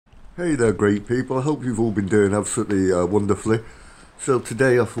Hey there, great people. I hope you've all been doing absolutely wonderfully. So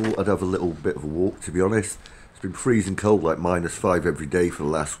today I thought I'd have a little bit of a walk, to be honest. It's been freezing cold, like -5 every day for the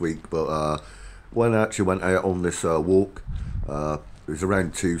last week, but when I actually went out on this walk, it was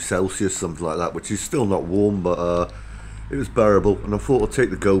around 2 Celsius, something like that, which is still not warm, but it was bearable. And I thought I'd take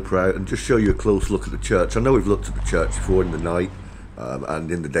the GoPro out and just show you a close look at the church. I know we've looked at the church before in the night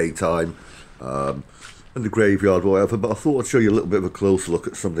and in the daytime. And the graveyard, whatever, but I thought I'd show you a little bit of a close look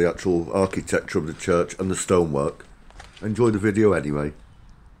at some of the actual architecture of the church and the stonework. Enjoy the video anyway.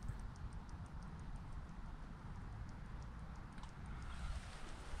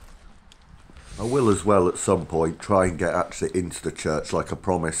 I will as well at some point try and get actually into the church like I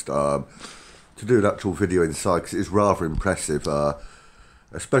promised, to do an actual video inside, because it is rather impressive,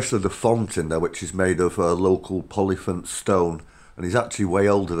 especially the font in there, which is made of local polyphant stone, and is actually way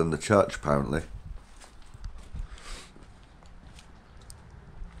older than the church apparently.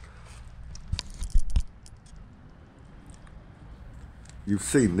 You've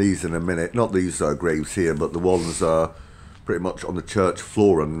seen these in a minute, not these graves here, but the ones pretty much on the church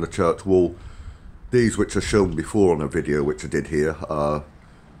floor and the church wall. These, which are shown before on a video which I did here, are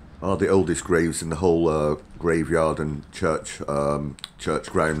the oldest graves in the whole graveyard and church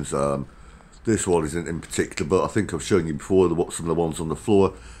grounds. This one isn't in particular, but I think I've shown you before some of the ones on the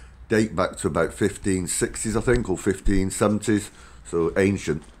floor date back to about 1560s, I think, or 1570s, so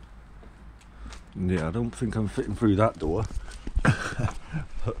ancient. Yeah, I don't think I'm fitting through that door.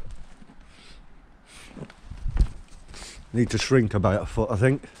 Need to shrink about a foot, I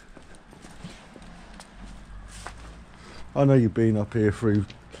think. I know you've been up here through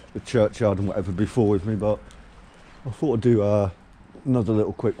the churchyard and whatever before with me, but I thought I'd do another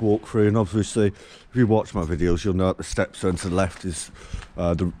little quick walk through. And obviously, if you watch my videos, you'll know at the steps to the left is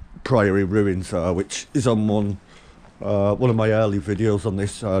the Priory Ruins, which is on one of my early videos on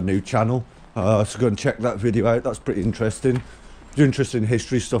this new channel. So go and check that video out. That's pretty interesting. If you're interested in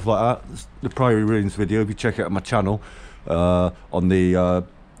history, stuff like that, the Priory Ruins video, if you check it out on my channel, on the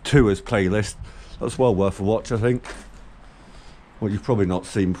tours playlist, that's well worth a watch, I think. What you've probably not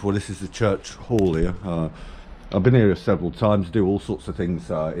seen before, this is the church hall here. I've been here several times, do all sorts of things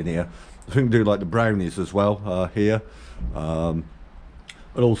in here. I think do like the brownies as well here. And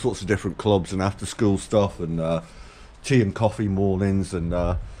all sorts of different clubs and after school stuff and tea and coffee mornings and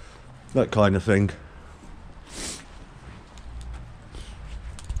that kind of thing.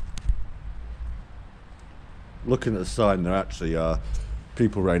 Looking at the sign, they're actually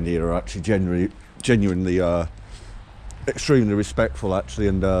people around here are actually genuinely extremely respectful actually,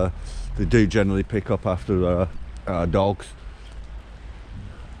 and they do generally pick up after dogs.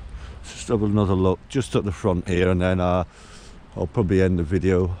 Just have another look just at the front here, and then I'll probably end the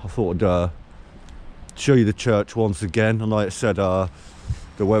video. I thought I'd show you the church once again, and like I said, the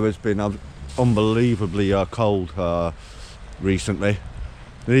weather's been unbelievably cold recently.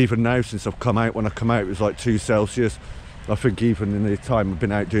 And even now, since I've come out, when I come out it was like 2 Celsius. I think even in the time I've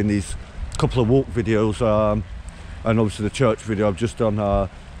been out doing these couple of walk videos, and obviously the church video I've just done, I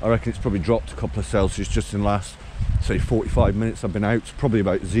reckon it's probably dropped a couple of Celsius just in the last, say, 45 minutes I've been out. It's probably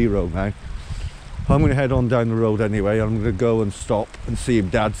about 0 now. I'm going to head on down the road anyway. I'm going to go and stop and see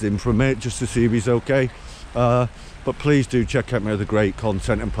if Dad's in for a minute, just to see if he's okay. But please do check out my other great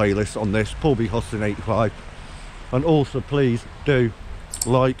content and playlists on this, Paul B. Hostin 85. And also please do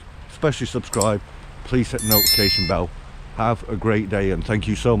like, especially subscribe, please hit the notification bell. Have a great day and thank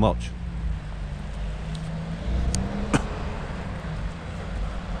you so much.